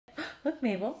Look,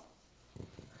 Mabel.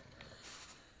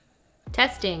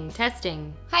 Testing,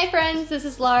 testing. Hi friends, this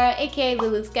is Laura, aka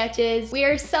Lulu Sketches. We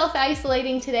are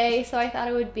self-isolating today, so I thought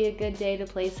it would be a good day to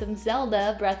play some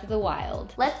Zelda Breath of the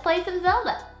Wild. Let's play some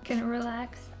Zelda. Gonna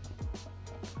relax.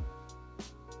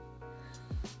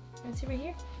 What's over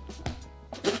here?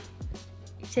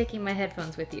 You're taking my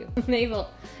headphones with you. Mabel,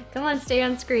 come on, stay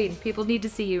on screen. People need to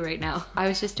see you right now. I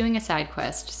was just doing a side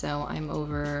quest, so I'm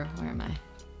over, where am I?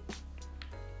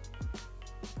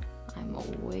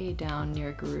 I'm way down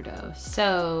near Gerudo.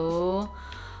 So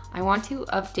I want to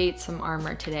update some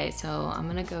armor today. So I'm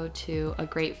gonna go to a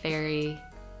Great Fairy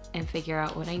and figure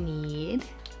out what I need.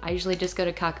 I usually just go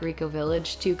to Kakariko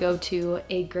Village to go to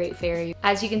a Great Fairy.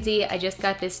 As you can see, I just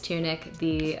got this tunic,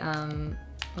 the,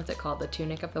 what's it called? The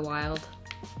Tunic of the Wild.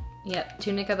 Yep,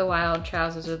 Tunic of the Wild,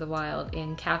 Trousers of the Wild,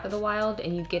 and Cap of the Wild,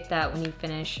 and you get that when you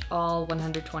finish all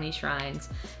 120 shrines.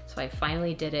 So I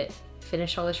finally did it,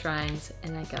 finished all the shrines,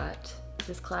 and I got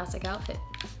this classic outfit.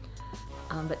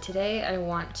 But today I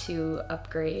want to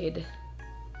upgrade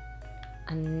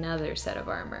another set of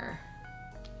armor.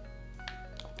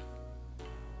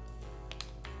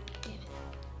 Damn it.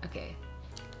 Okay.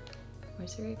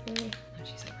 Where's the Great Fairy? Oh,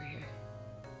 she's over here.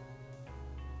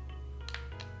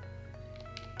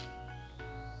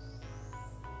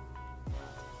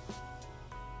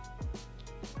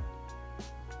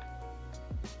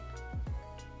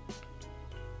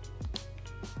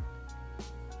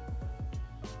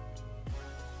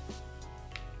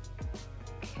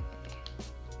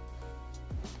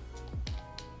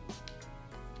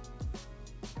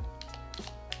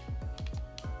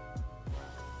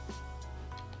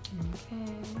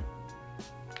 Okay.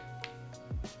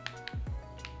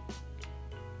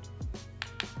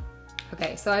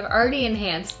 Okay, so I've already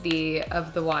enhanced the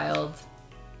of the Wild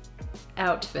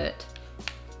outfit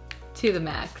to the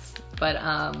max, but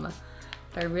what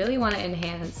I really want to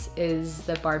enhance is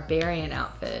the Barbarian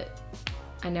outfit.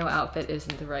 I know outfit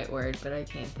isn't the right word, but I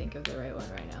can't think of the right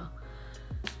one right now.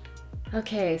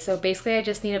 Okay, so basically I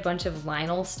just need a bunch of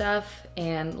Lynel stuff,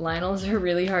 and Lynels are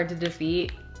really hard to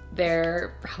defeat.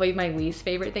 They're probably my least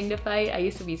favorite thing to fight. I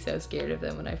used to be so scared of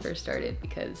them when I first started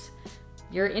because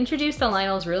you're introduced to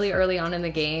Lynels really early on in the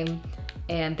game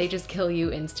and they just kill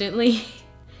you instantly.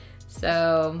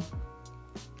 So,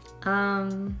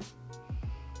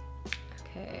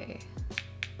 okay.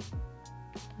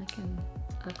 I can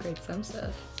upgrade some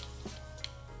stuff.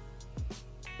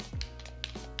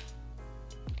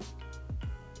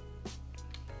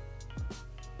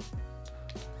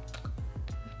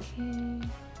 Okay.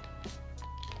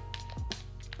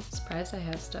 Surprised I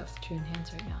have stuff to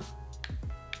enhance right now.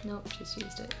 Nope, just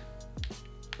used it.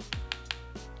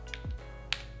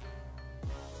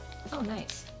 Oh,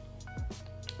 nice.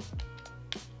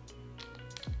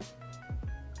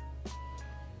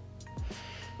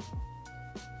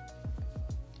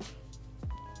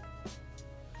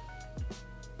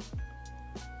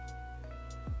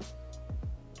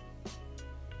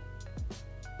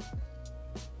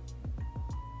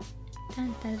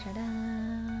 Dun, dun, dun, dun.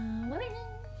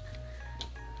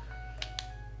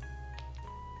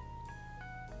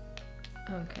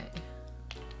 Okay.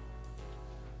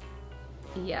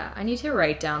 Yeah, I need to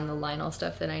write down the Lynel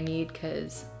stuff that I need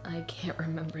because I can't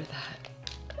remember that.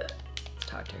 Let's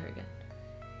talk to her again.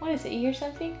 What is it, you hear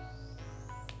something?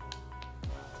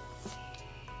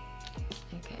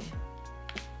 Okay.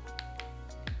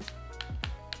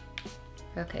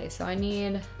 Okay, so I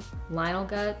need Lynel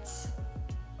guts.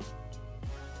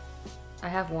 I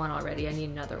have one already, I need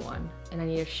another one. And I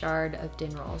need a shard of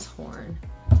Dinral's horn.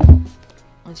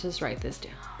 Let's just write this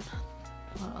down.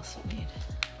 What else do we need?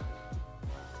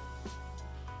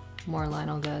 More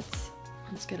Lynel guts.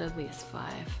 Let's get at least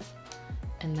 5.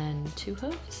 And then 2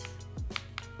 hooves.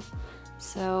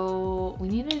 So we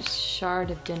need a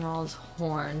shard of Dinral's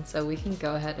horn, so we can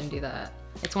go ahead and do that.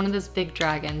 It's one of those big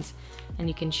dragons, and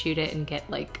you can shoot it and get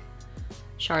like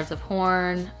shards of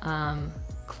horn,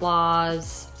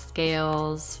 claws,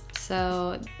 scales.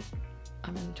 So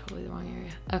I'm in totally the wrong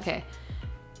area. Okay.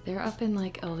 They're up in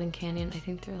like Elven Canyon. I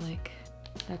think they're like,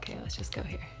 okay, let's just go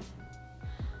here.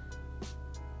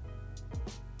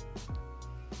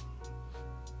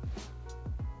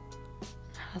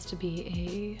 It has to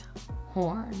be a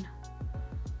horn.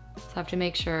 So you have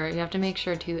to make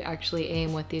sure to actually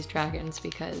aim with these dragons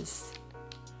because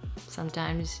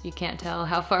sometimes you can't tell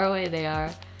how far away they are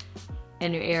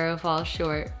and your arrow falls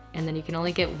short and then you can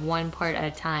only get one part at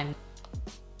a time.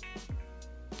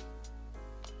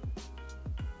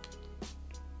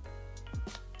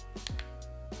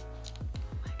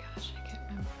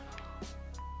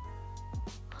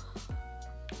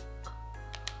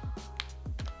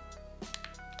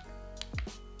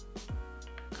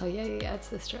 Oh yeah, it's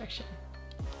this direction.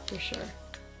 For sure.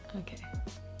 Okay.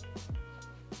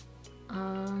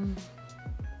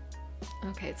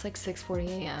 Okay, it's like 6:40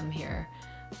 a.m. here.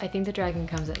 I think the dragon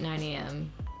comes at 9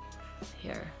 a.m.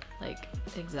 here, like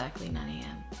exactly 9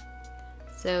 a.m.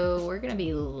 So we're gonna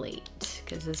be late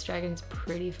because this dragon's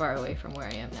pretty far away from where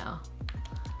I am now.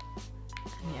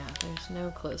 And yeah, there's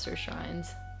no closer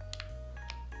shrines.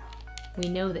 We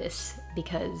know this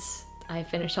because I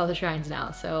finished all the shrines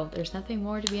now, so there's nothing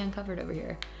more to be uncovered over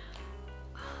here.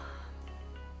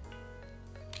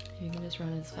 We can just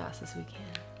run as fast as we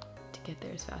can to get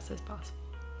there as fast as possible.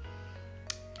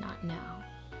 Not now.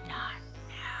 Not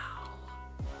now.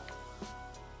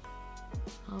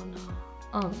 Oh no.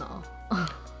 Oh no.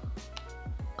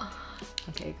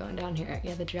 Okay, going down here.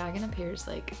 Yeah, the dragon appears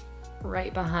like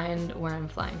right behind where I'm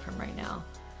flying from right now.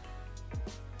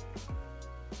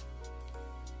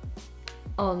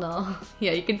 Oh no.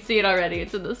 Yeah, you can see it already.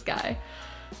 It's in the sky.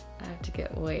 I have to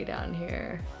get way down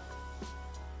here.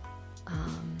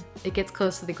 It gets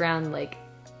close to the ground, like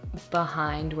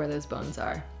behind where those bones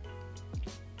are.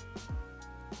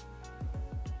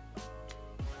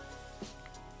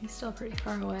 He's still pretty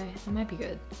far away. That might be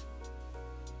good.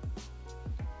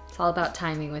 It's all about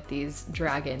timing with these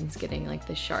dragons, getting like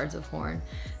the shards of horn.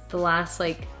 The last,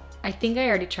 like, I think I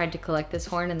already tried to collect this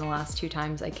horn, and the last 2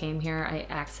 times I came here, I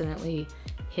accidentally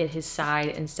hit his side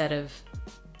instead of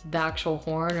the actual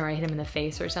horn, or I hit him in the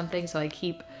face or something, so I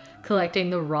keep collecting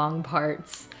the wrong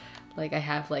parts. Like I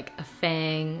have like a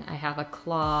fang, I have a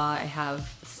claw, I have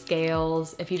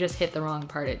scales. If you just hit the wrong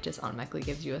part, it just automatically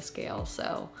gives you a scale,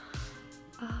 so.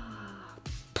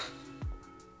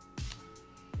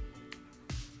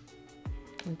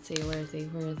 Let's see, where is he?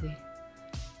 Where is he?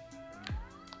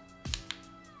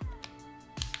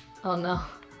 Oh no,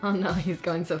 oh no, he's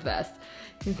going so fast.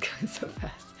 He's going so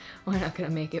fast. We're not gonna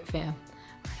make it, fam.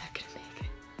 We're not gonna make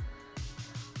it.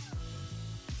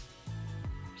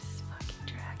 There's this fucking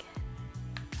dragon.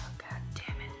 Oh god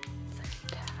damn it. It's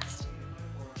already passed.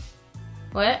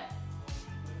 What?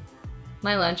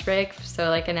 My lunch break, so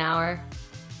like an hour.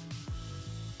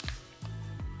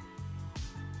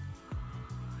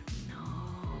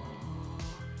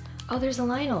 Oh, there's a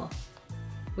Lionel.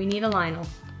 We need a Lionel.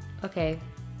 Okay.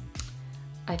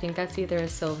 I think that's either a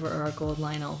silver or a gold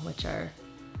Lionel, which are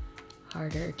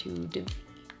harder to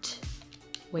defeat.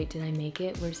 Wait, did I make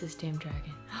it? Where's this damn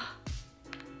dragon?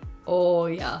 Oh,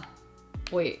 yeah.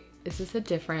 Wait, is this a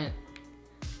different...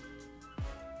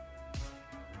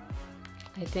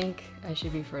 I think I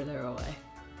should be further away.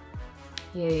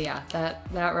 Yeah.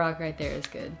 That rock right there is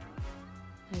good.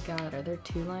 My god, are there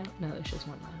 2 Lionel? No, there's just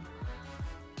 1 Lionel.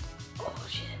 Oh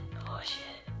shit, oh shit.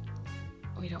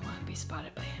 We don't want to be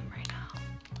spotted by him right now.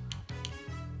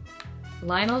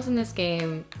 Lionels in this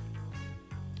game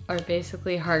are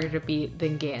basically harder to beat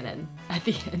than Ganon at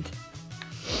the end.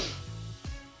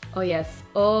 Oh yes,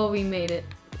 oh we made it.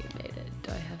 We made it.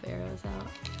 Do I have arrows out?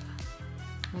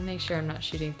 Yeah. I'll make sure I'm not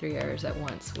shooting 3 arrows at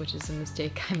once, which is a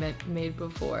mistake I made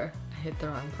before. I hit the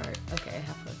wrong part. Okay, I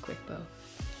have a quick bow.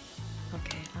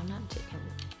 Okay, I'm not taking...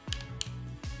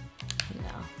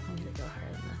 No, I'm gonna go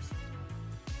higher than this.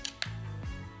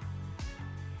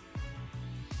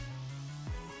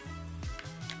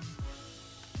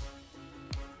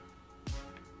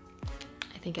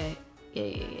 I think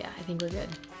yeah, I think we're good.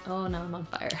 Oh no, I'm on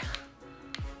fire.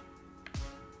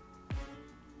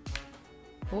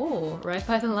 Oh, right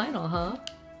by the Lionel, huh?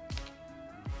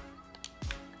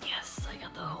 Yes, I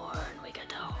got the horn, we got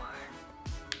the horn.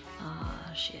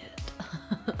 Ah, shit.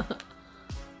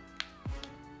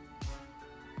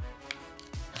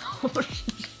 Oh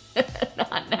shit,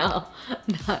 not now,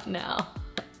 not now.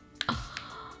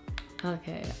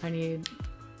 Okay, I need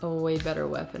a way better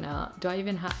weapon out. Do I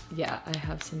even have, yeah, I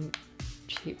have some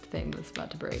cheap thing that's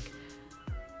about to break.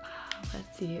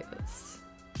 Let's see, it's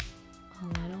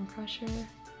a Lionel Crusher.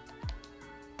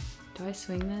 Do I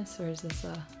swing this or is this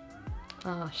a,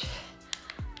 oh shit.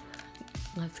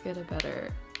 Let's get a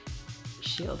better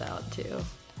shield out too.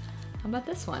 How about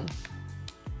this one?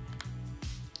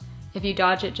 If you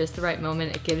dodge it just the right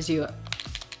moment, it gives you a...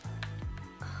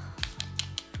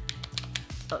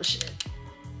 Oh shit.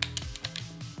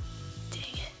 Dang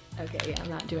it. Okay, yeah, I'm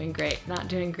not doing great. Not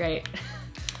doing great.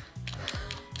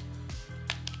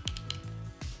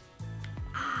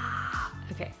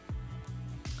 Okay.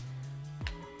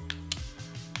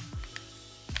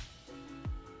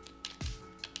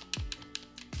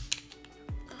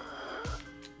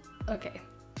 Okay,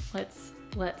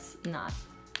 let's not.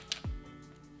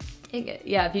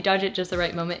 Yeah, if you dodge it just the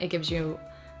right moment, it gives you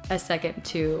a second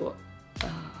to,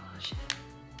 oh shit.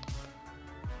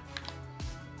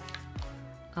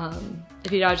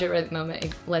 if you dodge it right at the moment,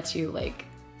 it lets you like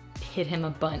hit him a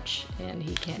bunch and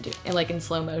he can't do it. And like in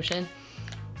slow motion.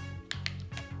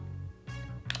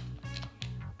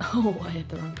 Oh, I hit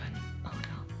the wrong button. Oh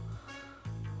no.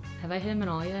 Have I hit him at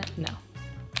all yet? No.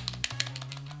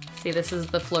 See, this is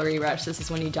the flurry rush. This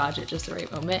is when you dodge it just the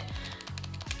right moment.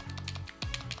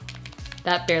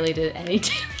 That barely did any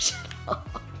damage at all.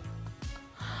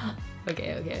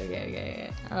 Okay.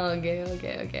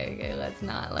 Let's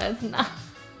not.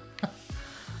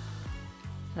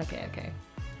 Okay.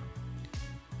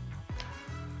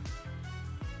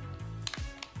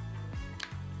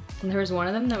 And there was one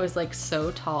of them that was like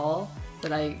so tall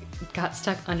that I got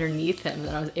stuck underneath him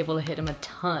that I was able to hit him a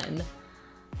ton.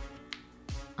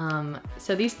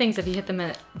 So these things, if you hit them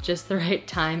at just the right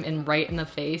time and right in the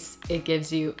face, it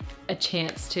gives you a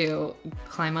chance to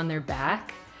climb on their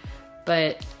back.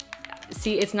 But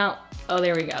see, it's not, oh,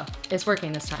 there we go. It's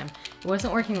working this time. It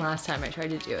wasn't working last time I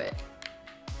tried to do it.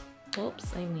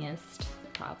 Whoops, I missed.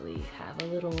 Probably have a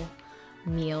little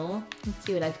meal. Let's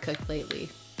see what I've cooked lately.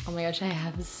 Oh my gosh, I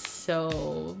have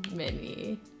so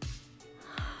many.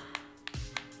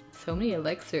 So many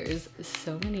elixirs,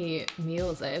 so many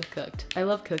meals I have cooked. I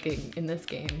love cooking in this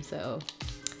game, so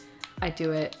I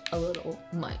do it a little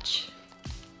much.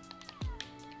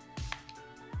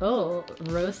 Oh,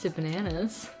 roasted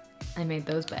bananas. I made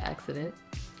those by accident.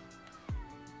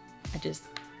 I just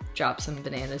dropped some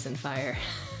bananas in fire.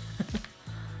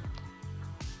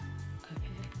 Okay.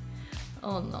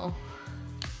 Oh no.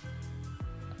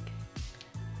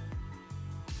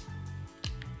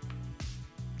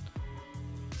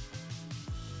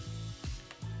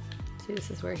 See,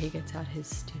 this is where he gets out his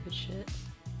stupid shit.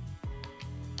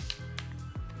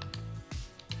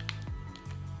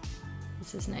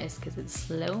 This is nice because it's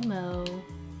slow-mo.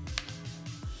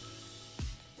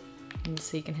 And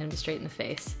so you can hit him straight in the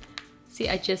face. See,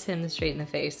 I just hit him straight in the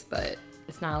face, but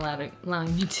it's not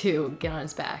allowing me to get on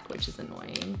his back, which is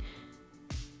annoying.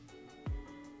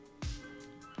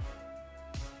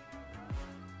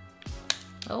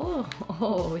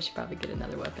 Oh, we should probably get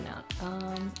another weapon out.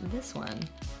 This one.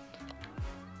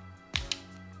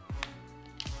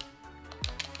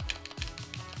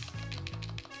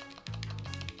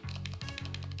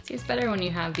 See, it's better when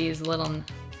you have these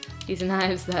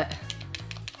knives that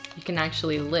you can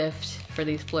actually lift for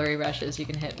these flurry rushes. You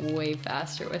can hit way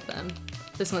faster with them.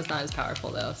 This one's not as powerful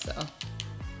though, so.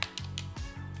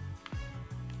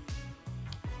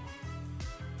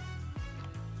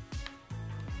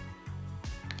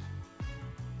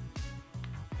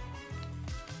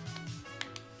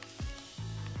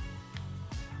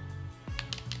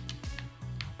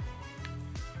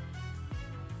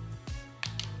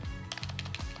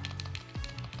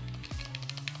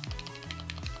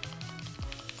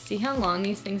 See how long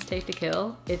these things take to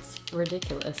kill? It's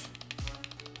ridiculous.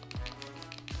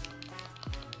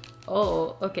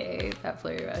 Oh, okay, that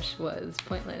flurry rush was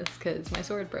pointless because my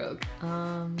sword broke.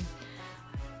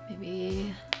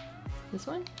 Maybe this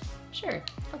one? Sure,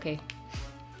 okay.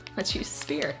 Let's use a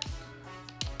spear.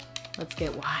 Let's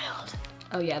get wild.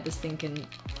 Oh yeah, this thing can,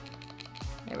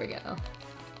 there we go.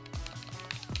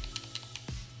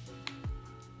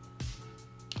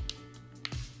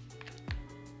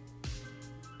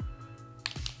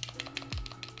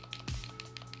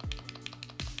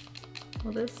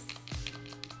 Well, this,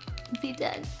 is he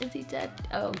dead? Is he dead?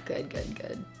 Oh, good.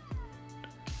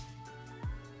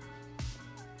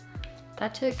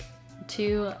 That took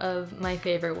 2 of my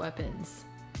favorite weapons.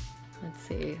 Let's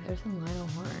see, there's a Lionel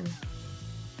horn.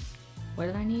 What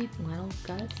did I need? Lionel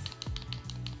guts?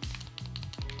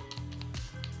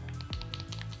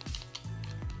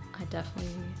 I think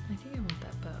I want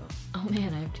that bow. Oh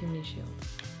man, I have too many shields.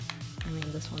 I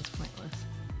mean, this one's pointless.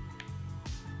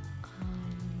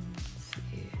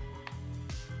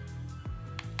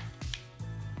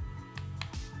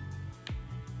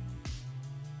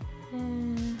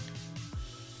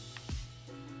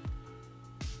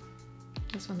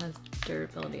 This one has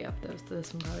durability up though, so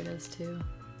this one probably does too.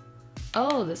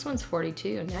 Oh, this one's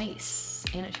 42, nice.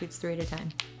 And it shoots 3 at a time.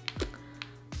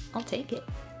 I'll take it.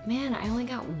 Man, I only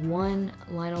got 1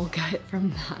 Lionel gut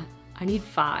from that. I need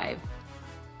 5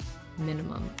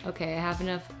 minimum. Okay, I have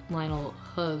enough Lionel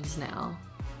hooves now.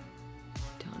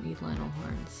 Don't need Lionel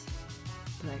horns,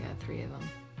 but I got 3 of them.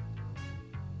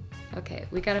 Okay,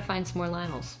 we gotta find some more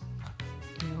Lionels.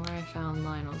 You know where I found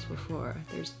Lionels before?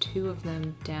 There's 2 of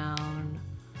them down.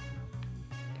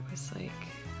 It was like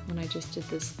when I just did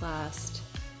this last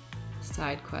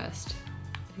side quest.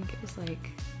 I think it was like,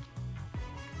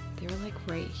 they were like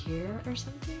right here or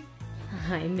something.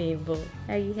 Hi Mabel,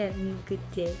 are you having a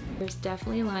good day? There's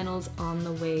definitely Lionels on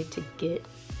the way to get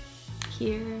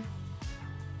here.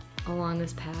 along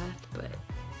this path, but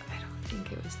I don't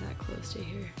think it was that close to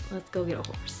here. Let's go get a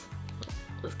horse.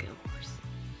 Let's get a horse.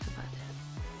 How about that?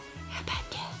 How about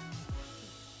that?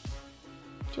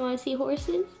 Do you want to see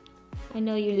horses? I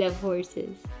know you love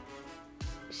horses.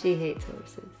 She hates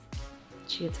horses.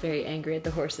 She gets very angry at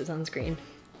the horses on screen.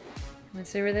 Want to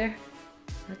stay over there?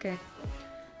 Okay.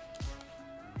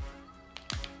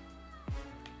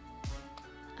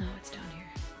 Oh, it's down here.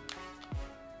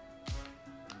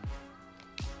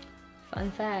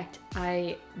 Fun fact,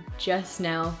 I just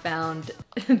now found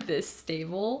this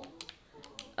stable.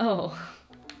 Oh,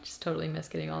 just totally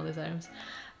missed getting all these items.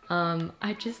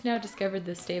 I just now discovered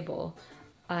this stable.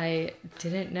 I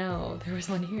didn't know there was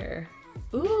one here.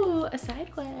 Ooh, a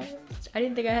side quest. I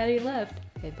didn't think I had any left.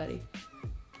 Hey, buddy.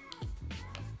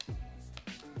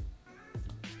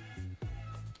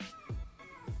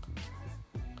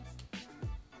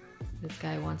 This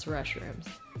guy wants mushrooms.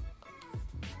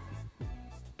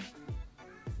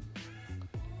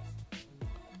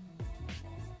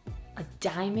 A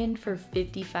diamond for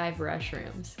 55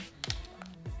 mushrooms.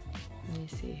 Let me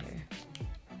see here.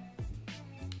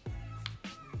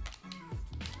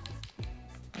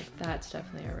 Like, that's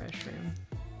definitely a mushroom.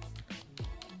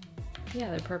 Yeah,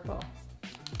 they're purple.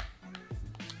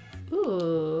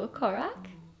 Ooh, Korak?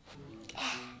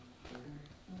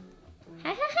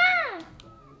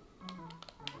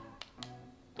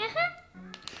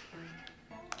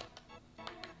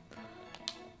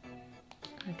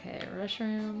 Okay,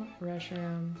 mushroom.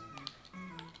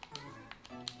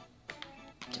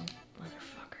 Don't,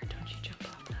 motherfucker, don't you jump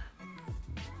off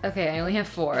that. Okay, I only have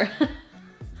 4.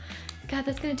 God,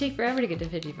 that's gonna take forever to get to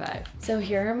 55. So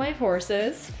here are my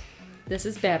horses. This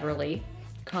is Beverly,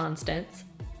 Constance,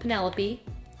 Penelope,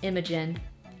 Imogen,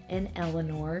 and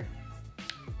Eleanor.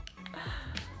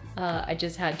 I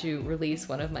just had to release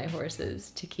one of my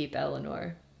horses to keep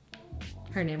Eleanor.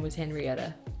 Her name was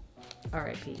Henrietta.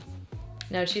 R.I.P.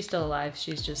 No, she's still alive.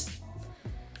 She's just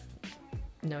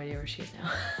no idea where she is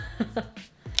now.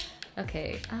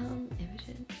 Okay,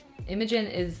 Imogen. Imogen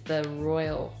is the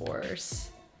royal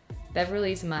horse.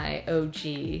 Beverly's my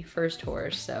OG first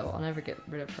horse, so I'll never get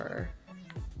rid of her.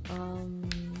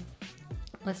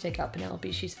 Let's take out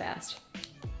Penelope. She's fast.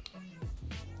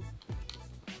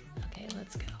 Okay,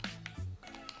 let's go.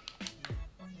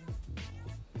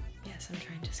 Yes, I'm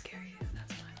trying to scare you.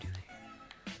 That's what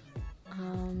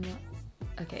I'm doing.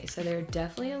 Okay, so they're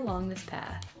definitely along this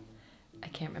path. I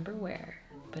can't remember where,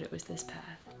 but it was this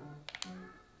path.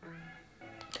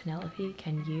 Penelope,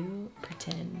 can you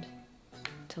pretend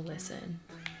to listen?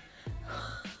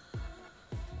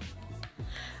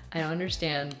 I don't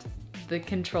understand the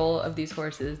control of these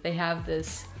horses. They have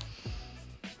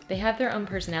their own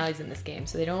personalities in this game,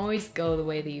 so they don't always go the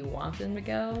way that you want them to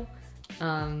go.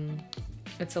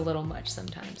 It's a little much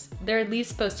sometimes. They're at least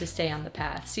supposed to stay on the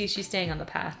path. See, she's staying on the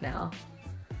path now.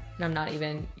 And I'm not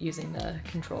even using the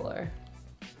controller.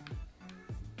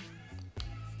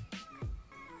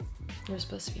 You're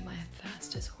supposed to be my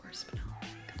fastest horse, Penelope.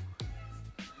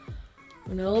 Come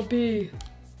on. Penelope!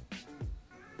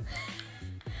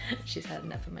 She's had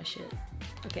enough of my shit.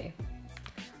 Okay.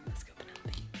 Let's go,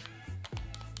 Penelope.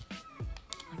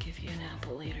 I'll give you an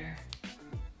apple later.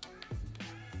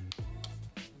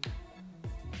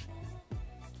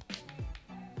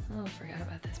 Oh, forgot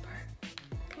about this part.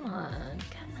 Come on,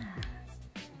 come on.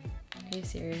 Are you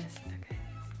serious? Okay.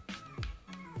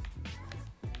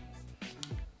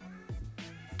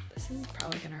 This is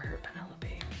probably gonna hurt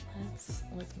Penelope.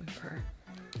 Let's move her.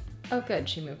 Oh good,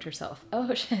 she moved herself.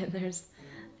 Oh shit, there's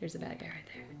a bad guy right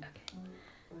there. Okay.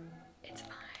 It's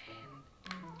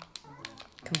fine.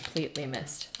 Completely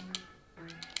missed.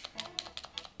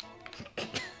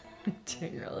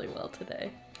 Doing really well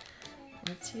today.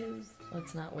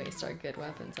 Let's not waste our good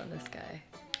weapons on this guy.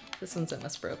 This one's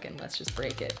almost broken. Let's just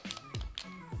break it.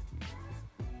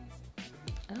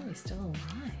 Oh, he's still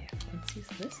alive. Let's use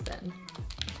this then.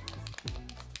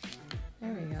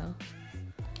 There we go.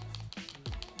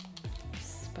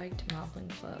 Spiked Moblin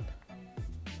Club.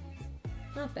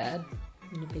 Not bad.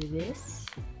 A little bit of this.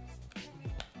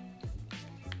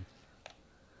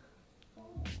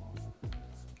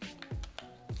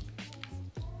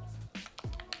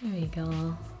 There you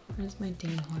go. Where's my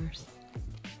damn horse?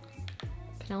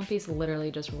 Penelope's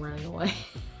literally just running away.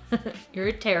 You're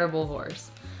a terrible horse.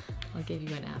 I'll give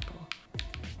you an apple.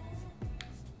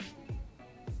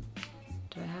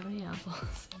 Do I have any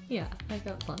apples? Yeah, I've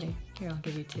got plenty. Here, I'll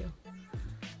give you 2.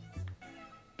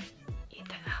 Eat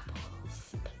the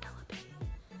apples, Penelope.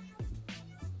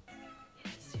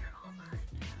 Yes, you're all mine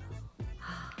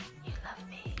now. You love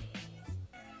me.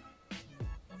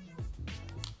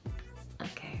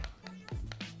 Okay.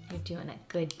 You're doing a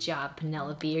good job,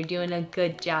 Penelope. You're doing a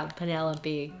good job,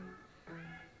 Penelope.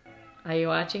 Are you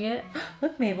watching it?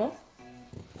 Look, Mabel.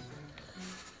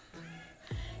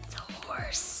 It's a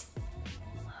horse.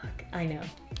 Look, I know.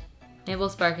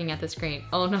 Mabel's barking at the screen.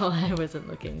 Oh no, I wasn't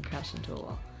looking. Crashed into a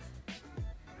wall. Look,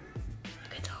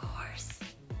 it's a horse.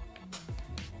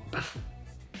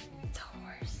 It's a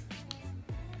horse.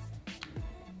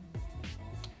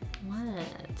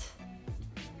 What?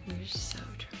 You're so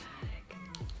dramatic.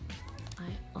 I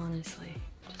honestly,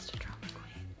 just a drama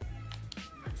queen.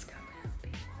 Let's go,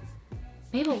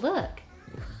 Penelope. Mabel, look.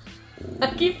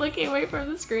 I keep looking away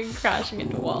from the screen, crashing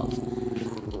into walls.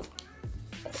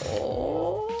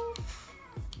 Oh.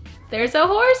 There's a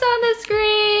horse on the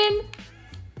screen.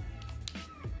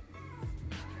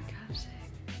 Oh, for God's sake.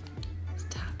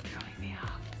 Stop throwing me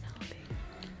off, Penelope.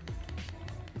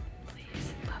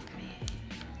 Please, love me.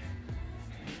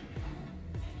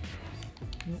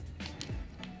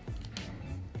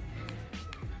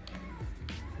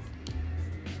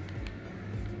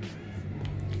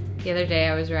 The other day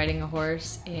I was riding a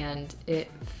horse and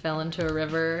it fell into a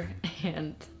river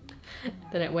and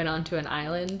then it went onto an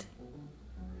island.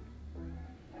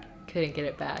 Couldn't get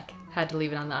it back. Had to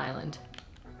leave it on the island.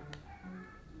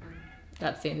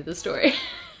 That's the end of the story.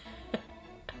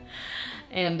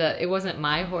 And it wasn't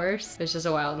my horse. It was just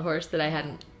a wild horse that I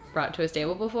hadn't brought to a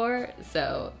stable before.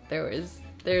 So there was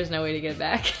no way to get it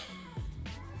back.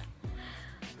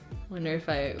 Wonder if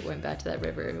I went back to that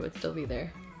river, if it would still be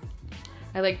there.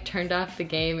 I like turned off the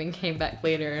game and came back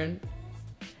later and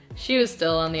she was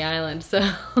still on the island, so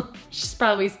she's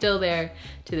probably still there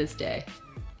to this day.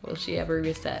 Will she ever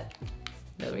reset?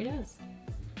 Nobody knows.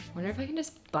 Wonder if I can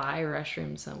just buy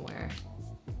Rushroom somewhere.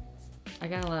 I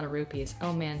got a lot of rupees.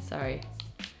 Oh man, sorry.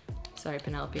 Sorry,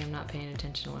 Penelope, I'm not paying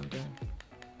attention to what I'm doing.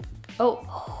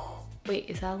 Oh, wait,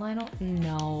 is that Lionel?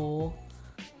 No.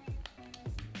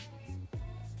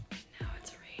 Now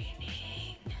it's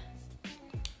raining.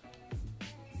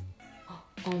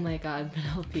 Oh my God,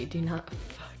 Penelope, do not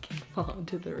fucking fall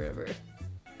into the river.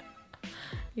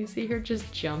 You see her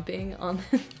just jumping on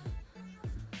this?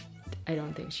 I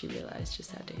don't think she realized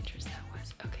just how dangerous that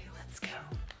was. Okay, let's go.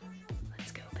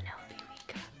 Let's go, Penelope,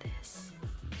 we got this.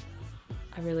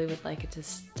 I really would like it to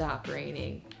stop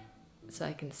raining so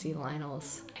I can see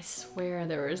Lionel's. I swear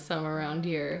there were some around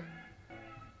here.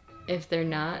 If they're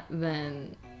not,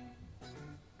 then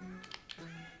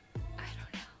I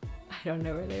don't know. I don't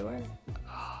know where they were.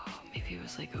 Oh, maybe it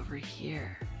was like over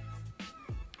here.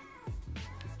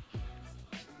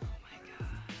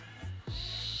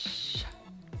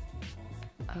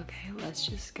 Okay, let's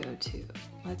just go to,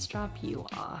 let's drop you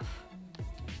off.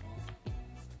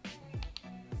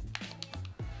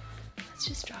 Let's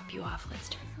just drop you off. Let's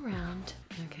turn around.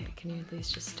 Okay, can you at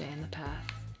least just stay in the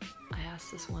path? I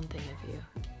asked this one thing of you.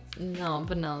 No,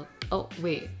 but no. Oh,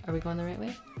 wait, are we going the right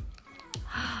way?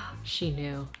 She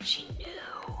knew. She knew.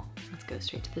 Let's go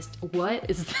straight to this. What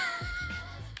is that?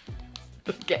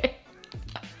 Okay.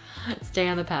 Stay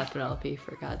on the path, Penelope,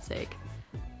 for God's sake.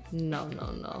 No,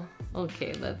 no, no.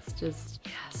 Okay, let's just,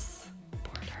 yes,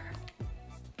 board her.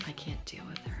 I can't deal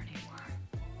with her anymore.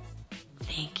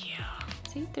 Thank you.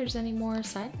 See if there's any more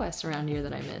side quests around here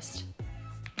that I missed.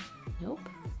 Nope.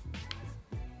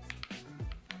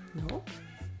 Nope.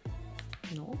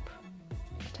 Nope.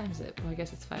 What time is it? Well, I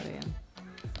guess it's 5 a.m.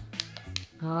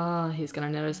 Ah, he's gonna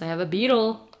notice I have a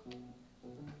beetle.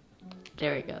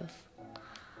 There he goes.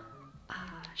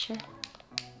 Sure.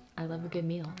 I love a good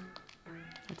meal.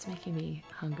 That's making me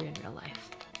hungry in real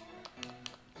life.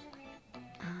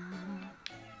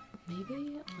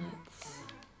 Maybe let's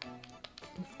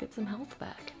get some health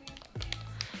back.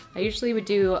 I usually would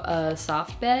do a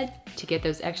soft bed to get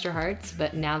those extra hearts,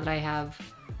 but now that I have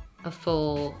a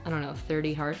full, I don't know,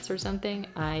 30 hearts or something,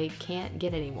 I can't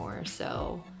get any more.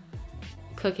 So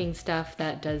cooking stuff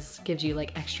that gives you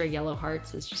like extra yellow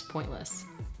hearts is just pointless.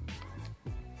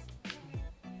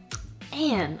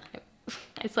 And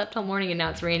I slept all morning and now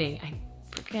it's raining.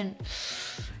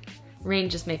 Rain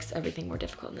just makes everything more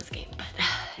difficult in this game, but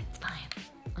it's fine.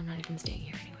 I'm not even staying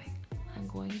here anyway. I'm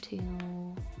gonna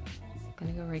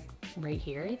go right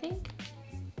here, I think.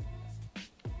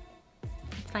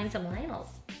 Let's find some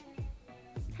Lionels.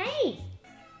 Hey!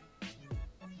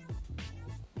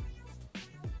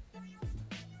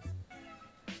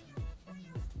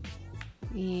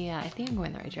 Yeah, I think I'm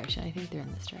going the right direction. I think they're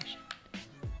in this direction.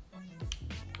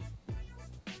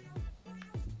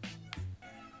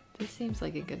 This seems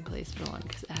like a good place for one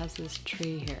because it has this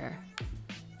tree here.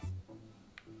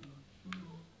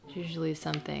 It's usually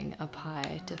something up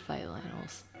high to fight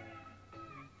Lionels.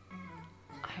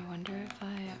 I wonder if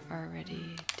I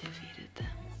already defeated them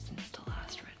since the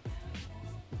last red moon.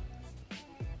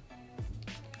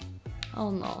 Oh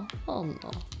no, oh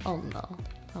no, oh no.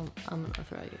 I'm gonna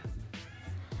throw you.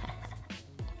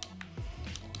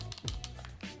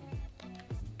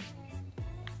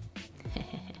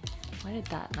 Why did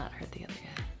that not hurt the other guy?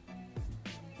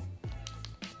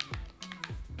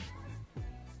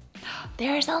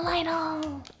 There's a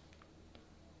Lionel!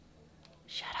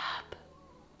 Shut up.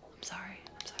 I'm sorry,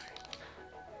 I'm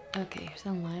sorry. Okay, here's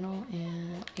a Lionel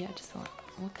and yeah, just a Lionel.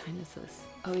 What kind is this?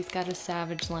 Oh, he's got a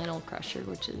Savage Lionel Crusher,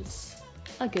 which is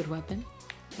a good weapon,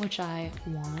 which I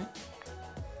want.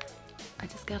 I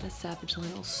just got a Savage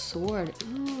Lionel Sword.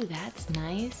 Ooh, that's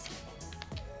nice.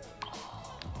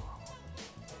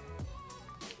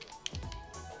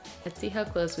 Let's see how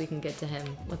close we can get to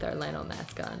him with our Lionel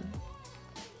mask on.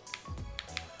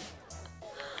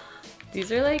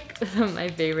 These are like my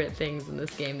favorite things in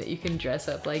this game, that you can dress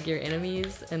up like your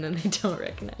enemies and then they don't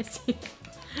recognize you.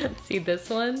 See this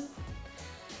one?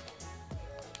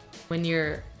 When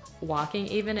you're walking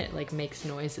even, it like makes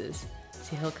noises.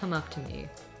 See, he'll come up to me.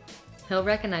 He'll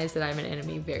recognize that I'm an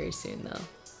enemy very soon though.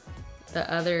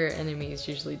 The other enemies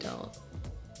usually don't.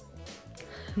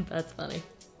 That's funny.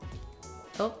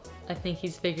 Oh, I think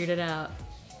he's figured it out.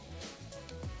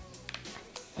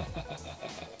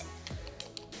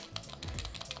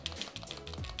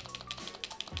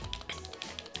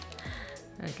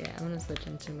 Okay, I'm gonna switch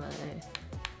into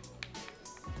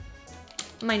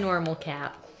my normal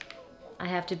cap. I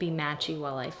have to be matchy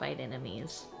while I fight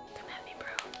enemies. Come at me, bro.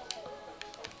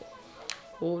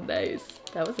 Oh, nice.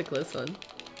 That was a close one.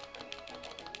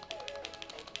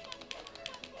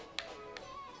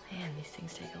 Man, these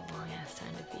things take a long ass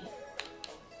time to beat.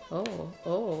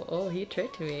 Oh, he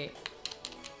tricked me.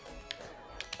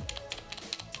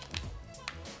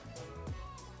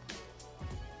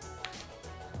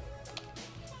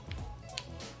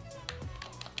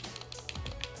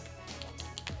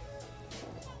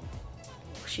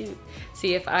 Shoot.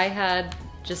 See, if I had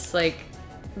just like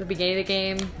the beginning of the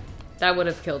game, that would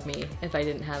have killed me if I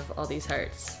didn't have all these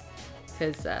hearts.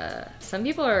 Because some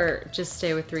people are just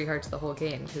stay with 3 hearts the whole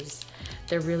game because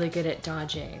they're really good at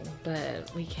dodging, but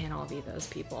we can't all be those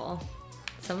people.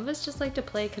 Some of us just like to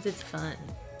play because it's fun.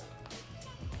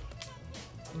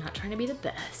 I'm not trying to be the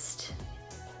best.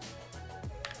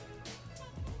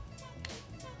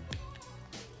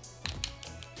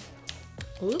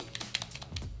 Oop.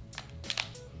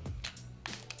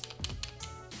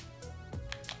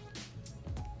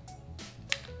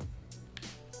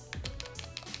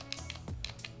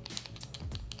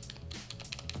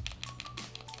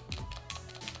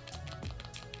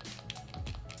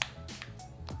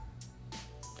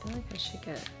 I feel like I should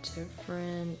get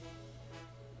different,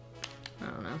 I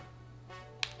don't know.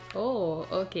 Oh,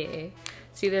 okay.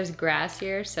 See, there's grass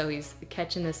here, so he's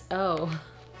catching this, oh,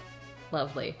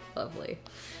 lovely, lovely.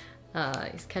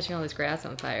 He's catching all this grass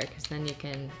on fire, because then you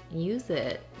can use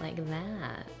it like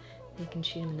that. You can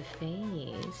shoot him in the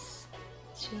face.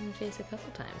 Shoot him in the face a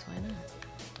couple times, why not?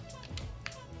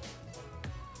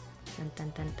 Dun,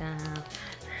 dun, dun, dun.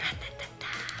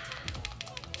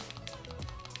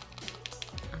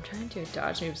 I'm trying to do a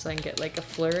dodge move so I can get like a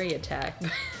flurry attack.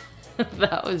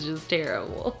 That was just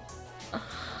terrible.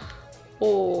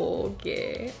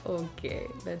 Okay, okay,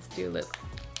 let's do it.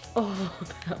 Oh,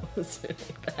 that was really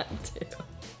bad too.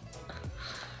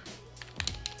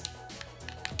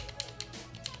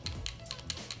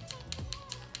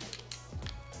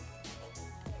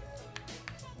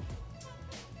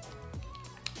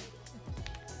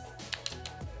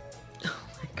 Oh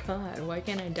my god, why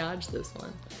can't I dodge this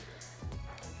one?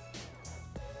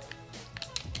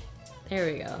 There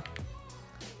we go.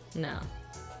 No.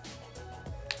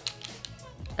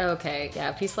 Okay, yeah,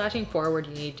 if he's slashing forward,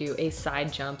 you need to do a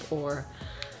side jump or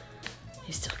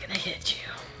he's still gonna hit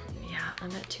you. Yeah,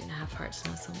 I'm at 2.5 hearts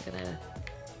now, so I'm gonna...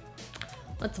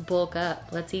 Let's bulk up.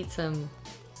 Let's eat some...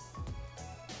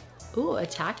 Ooh,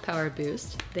 attack power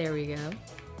boost. There we go.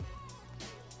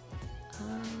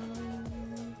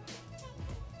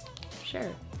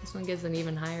 Sure. This one gives an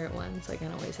even higher one, so I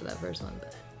kind of wasted that first one,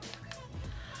 but...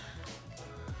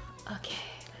 Okay,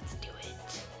 let's do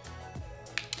it.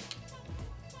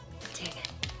 Take it.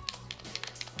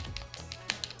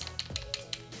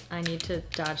 I need to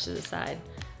dodge to the side.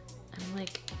 I'm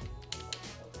like...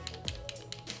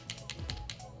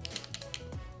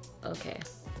 Okay.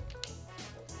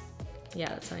 Yeah,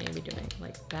 that's what I need to be doing.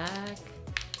 Like, back.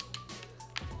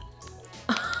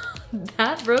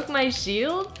 That broke my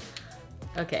shield?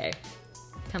 Okay.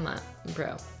 Come on,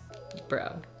 bro.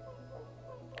 Bro.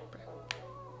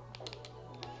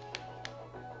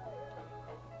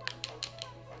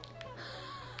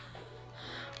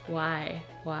 Why?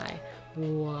 Why?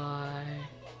 Why?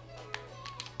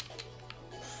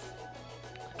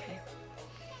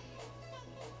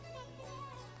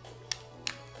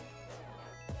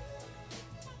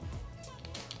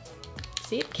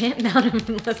 See, it can't mount him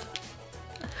unless...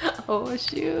 Oh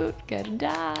shoot, gonna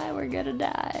die, we're gonna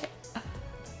die.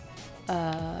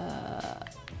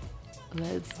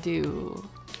 Let's do...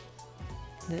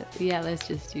 Yeah, let's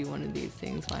just do one of these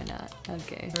things, why not?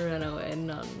 Okay. Run away,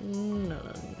 no.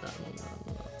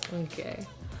 Okay.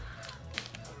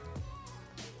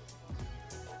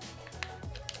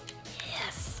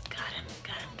 Yes, got him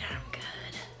good.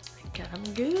 Got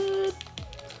him good.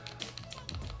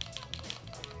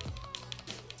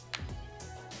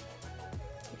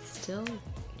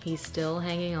 He's still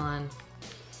hanging on.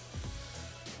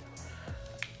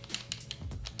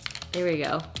 There we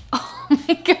go. Oh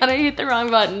my god, I hit the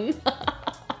wrong button.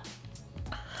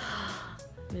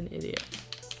 I'm an idiot.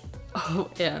 Oh,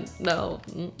 and no.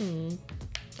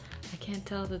 I can't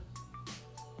tell the...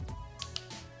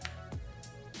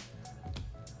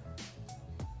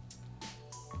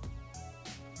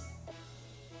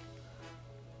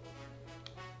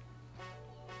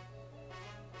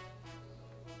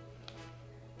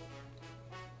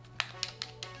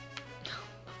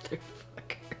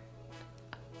 Motherfucker.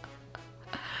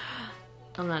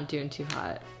 I'm not doing too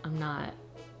hot. I'm not.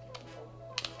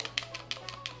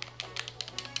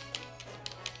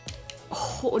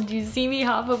 Oh, do you see me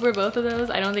hop over both of those?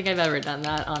 I don't think I've ever done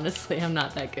that. Honestly, I'm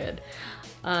not that good.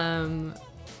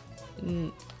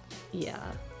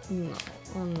 Yeah. No.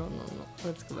 Oh, no.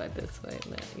 Let's go back this way.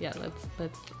 Yeah, let's.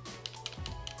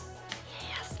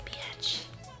 Yes, bitch.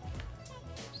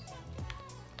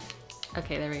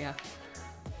 Okay, there we go.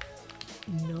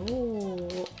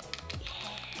 No.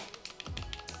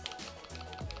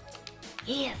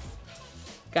 Yes.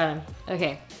 Got him.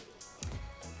 Okay.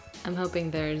 I'm hoping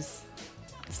there's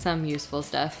some useful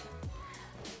stuff.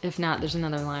 If not, there's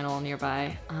another Lionel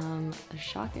nearby. A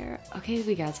shock arrow. Okay,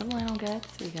 we got some Lionel guts.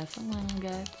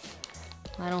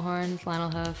 Lionel horns,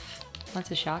 Lionel hoof.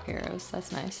 Lots of shock arrows.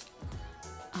 That's nice.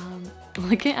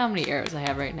 Look at how many arrows I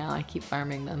have right now. I keep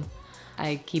farming them.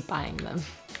 I keep buying them,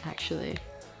 actually.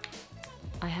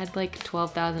 I had like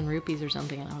 12,000 rupees or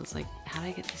something, and I was like, how did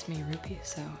I get this many rupees?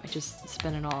 So I just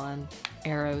spent it all on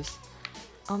arrows.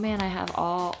 Oh man, I have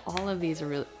all of these are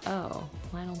really, oh,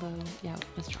 Lionel bow. Yeah,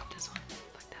 let's drop this one.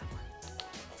 Fuck that one.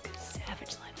 Let's get a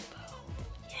savage Lionel bow.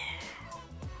 Yeah.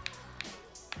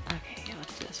 Okay, yeah,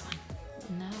 let's do this one.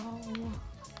 Now,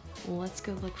 let's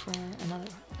go look for another one.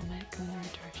 I might go in the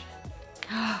right direction.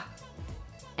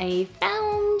 I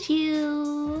found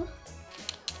you.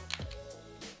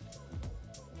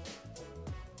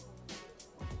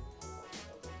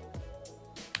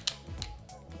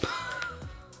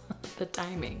 The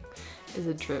timing is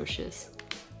atrocious.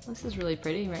 This is really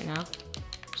pretty right now.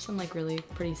 There's some like really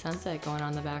pretty sunset going on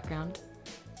in the background.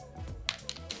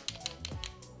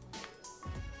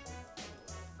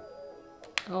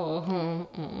 Oh,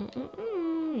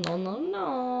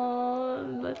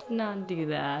 no. Let's not do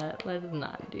that.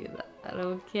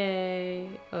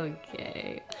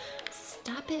 Okay.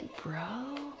 Stop it,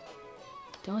 bro.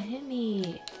 Don't hit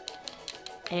me.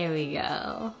 There we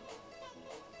go.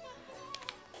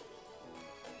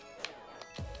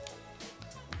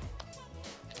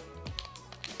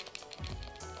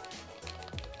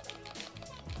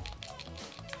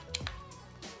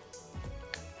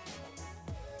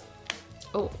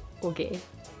 Oh, okay.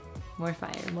 More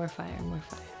fire.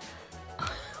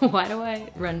 Why do I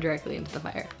run directly into the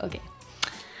fire? Okay.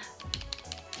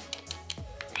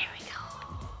 There we go.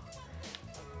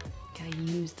 Gotta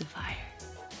use the fire.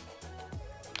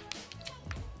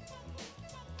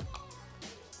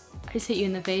 I just hit you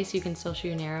in the face, you can still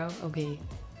shoot an arrow? Okay.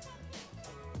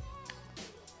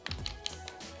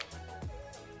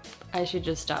 I should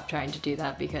just stop trying to do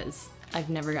that because I've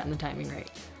never gotten the timing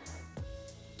right.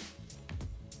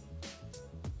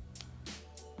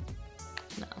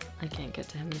 I can't get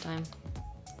to him in time.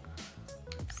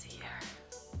 Let's see here.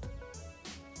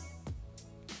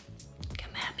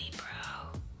 Come at me, bro.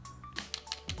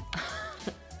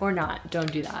 Or not.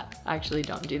 Don't do that. Actually,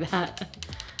 don't do that.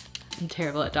 I'm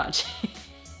terrible at dodging.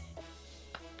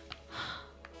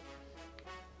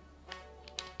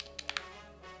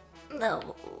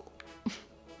 No.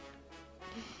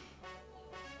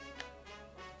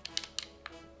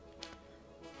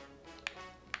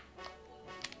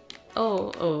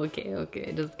 Oh,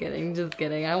 okay. Just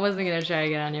kidding. I wasn't gonna try to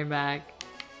get on your back.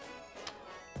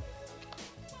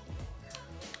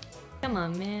 Come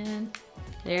on, man.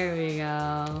 There we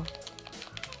go.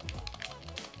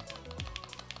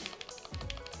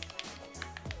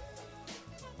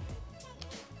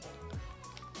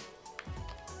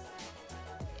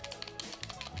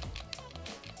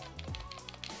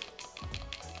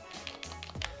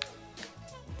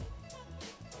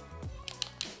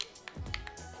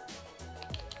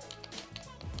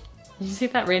 Did you see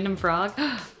that random frog?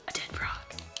 A dead frog.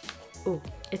 Oh,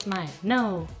 it's mine.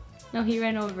 No. No, he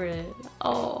ran over it.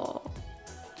 Oh.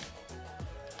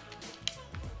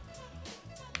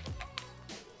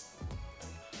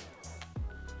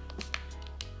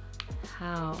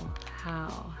 How?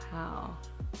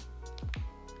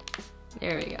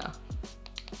 There we go.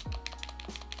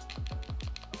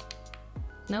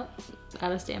 Nope,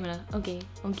 out of stamina. Okay.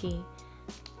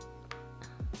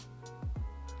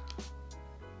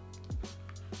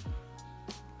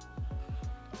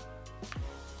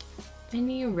 I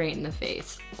need you right in the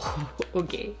face.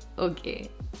 Okay. I'll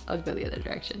go the other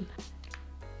direction.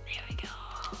 There we go.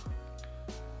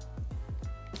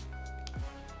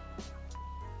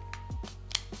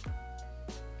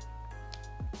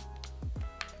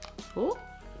 Oh.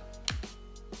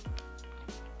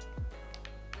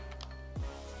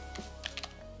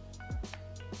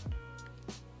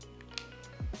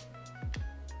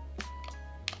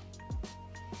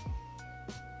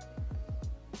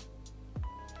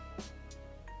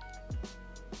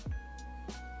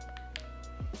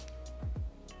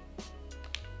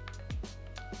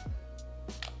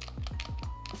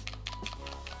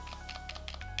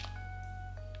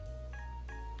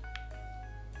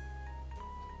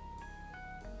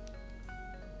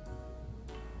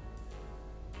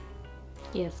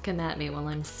 Yes, come at me while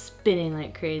I'm spinning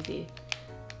like crazy.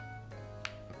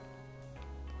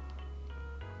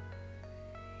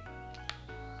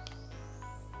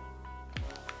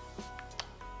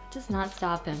 Does not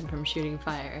stop him from shooting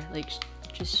fire. Like,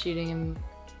 just shooting him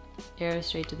arrow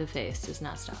straight to the face does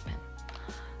not stop him.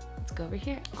 Let's go over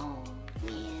here. Oh,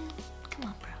 man. Come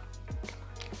on, bro.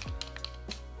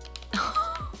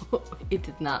 Come on. It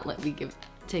did not let me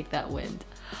take that wind.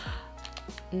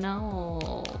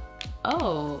 No.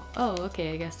 Oh,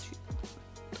 okay, I guess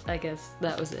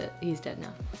that was it. He's dead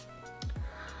now.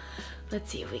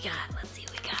 Let's see what we got.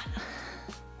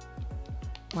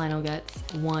 Lionel gets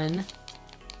 1.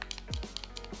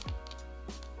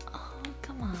 Oh,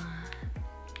 come on.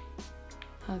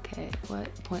 Okay,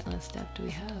 what pointless step do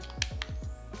we have?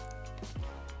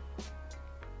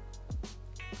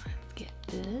 Let's get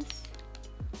this.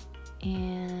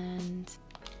 And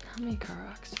how many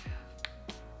Koroks do we have?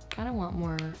 Kinda want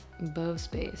more bow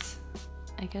space.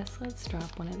 I guess let's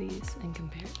drop one of these and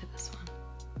compare it to this one.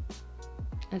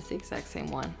 It's the exact same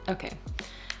one. Okay,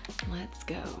 let's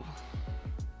go.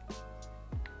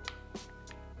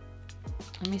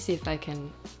 Let me see if I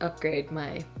can upgrade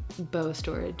my bow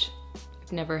storage.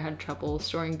 I've never had trouble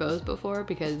storing bows before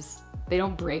because they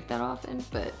don't break that often,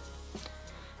 but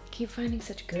I keep finding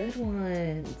such good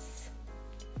ones.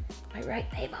 Am I right,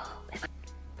 Mabel?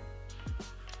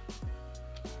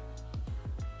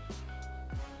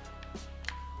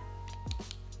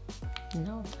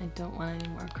 No, I don't want any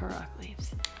more Korok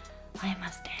leaves. I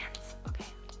must dance. Okay.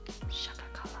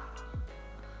 Shakakala.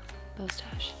 Bow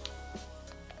stash.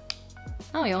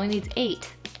 Oh, he only needs 8.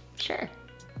 Sure.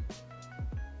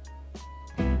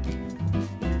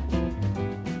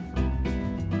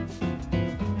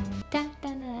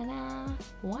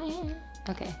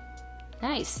 Okay.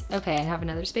 Nice. Okay, I have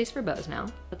another space for bows now.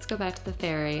 Let's go back to the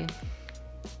ferry.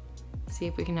 See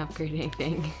if we can upgrade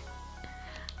anything.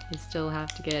 I still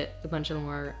have to get a bunch of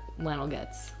more Lionel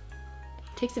gets.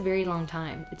 It takes a very long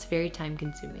time. It's very time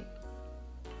consuming.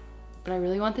 But I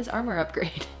really want this armor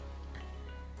upgrade.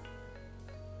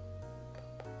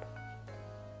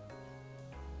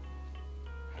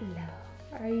 Hello.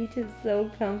 Are you just so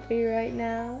comfy right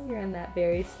now? You're on that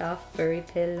very soft furry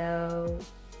pillow.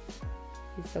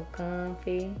 You're so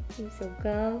comfy. You're so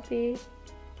comfy.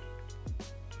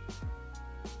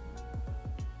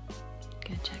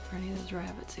 Check for any of those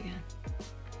rabbits again.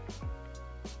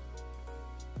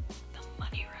 The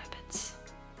money rabbits.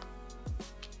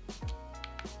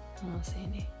 I don't see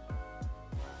any.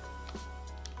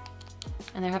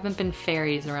 And there haven't been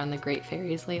fairies around the great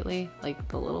fairies lately, like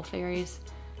the little fairies,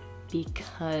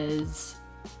 because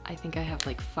I think I have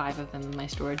like 5 of them in my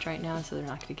storage right now, so they're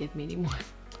not gonna give me any more.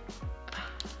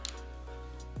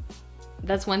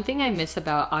 That's one thing I miss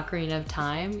about Ocarina of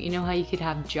Time. You know how you could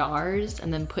have jars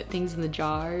and then put things in the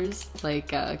jars? Like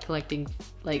collecting,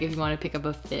 like if you want to pick up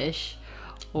a fish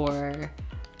or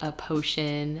a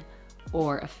potion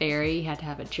or a fairy, you had to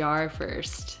have a jar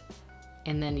first.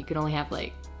 And then you could only have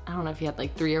like, I don't know if you had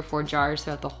like 3 or 4 jars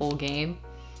throughout the whole game.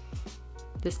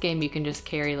 This game you can just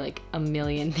carry like a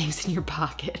million things in your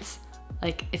pockets.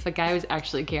 Like if a guy was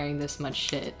actually carrying this much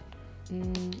shit.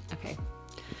 Okay.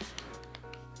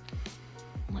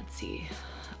 Let's see.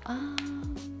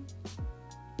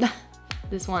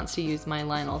 This wants to use my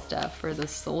Lionel stuff for the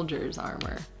soldier's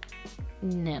armor.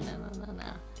 No.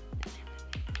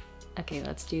 Okay,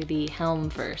 let's do the helm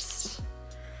first.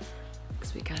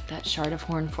 Because we got that shard of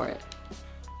horn for it.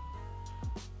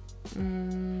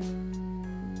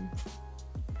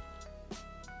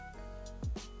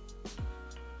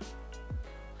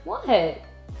 What?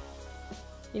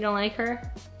 You don't like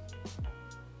her?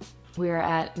 We're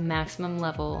at maximum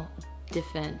level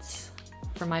defense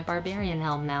for my barbarian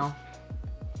helm now.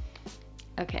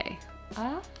 Okay,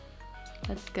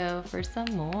 let's go for some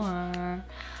more.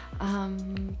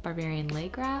 Barbarian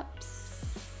leg wraps.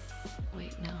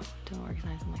 Wait, no, don't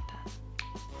organize them like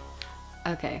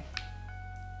that. Okay,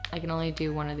 I can only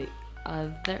do one of the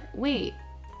other, wait.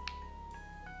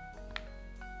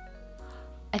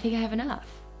 I think I have enough.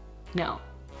 No,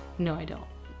 I don't.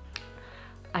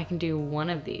 I can do one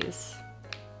of these.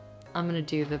 I'm gonna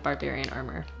do the barbarian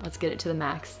armor. Let's get it to the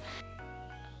max.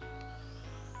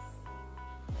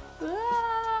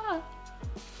 Ah!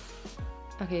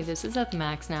 Okay, this is at the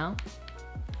max now.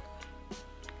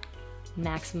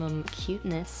 Maximum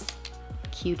cuteness,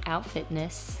 cute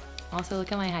outfitness. Also,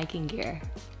 look at my hiking gear.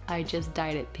 I just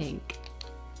dyed it pink.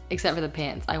 Except for the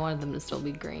pants. I wanted them to still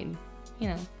be green. You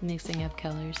know, mixing up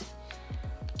colors.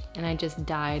 And I just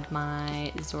dyed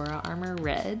my Zora armor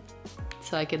red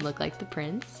so I could look like the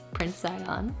Prince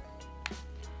Sidon.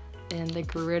 And the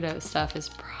Gerudo stuff is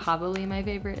probably my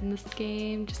favorite in this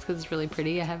game just because it's really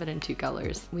pretty. I have it in 2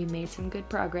 colors. We made some good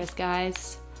progress,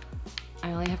 guys.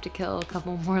 I only have to kill a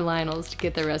couple more Lionels to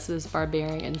get the rest of this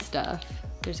barbarian stuff.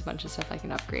 There's a bunch of stuff I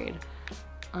can upgrade.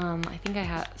 I think I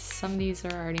have, some of these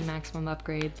are already maximum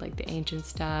upgrade, like the ancient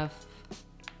stuff.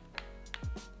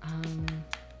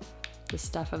 The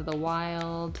stuff of the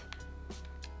wild.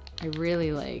 I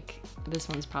really like, this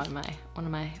one's probably one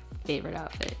of my favorite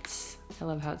outfits. I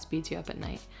love how it speeds you up at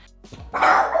night.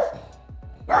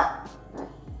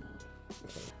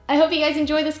 I hope you guys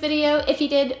enjoyed this video. If you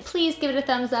did, please give it a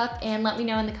thumbs up and let me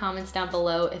know in the comments down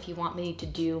below if you want me to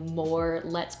do more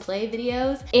Let's Play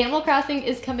videos. Animal Crossing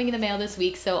is coming in the mail this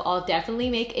week, so I'll definitely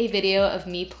make a video of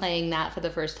me playing that for the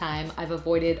first time. I've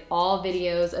avoided all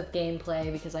videos of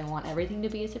gameplay because I want everything to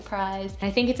be a surprise.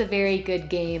 I think it's a very good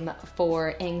game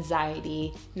for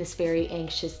anxiety in this very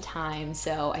anxious time,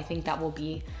 so I think that will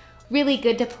be really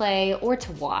good to play or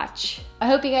to watch. I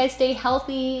hope you guys stay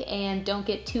healthy and don't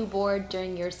get too bored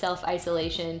during your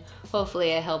self-isolation.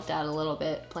 Hopefully I helped out a little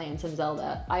bit playing some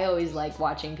Zelda. I always like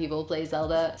watching people play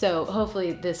Zelda, so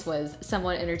hopefully this was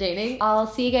somewhat entertaining. I'll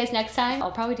see you guys next time. I'll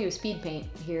probably do a speed paint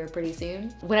here pretty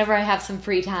soon, whenever I have some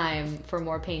free time for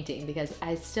more painting, because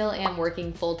I still am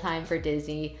working full-time for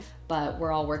Disney, but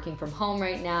we're all working from home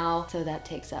right now, so that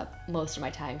takes up most of my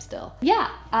time still. Yeah,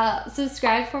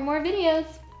 subscribe for more videos.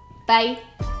 Bye.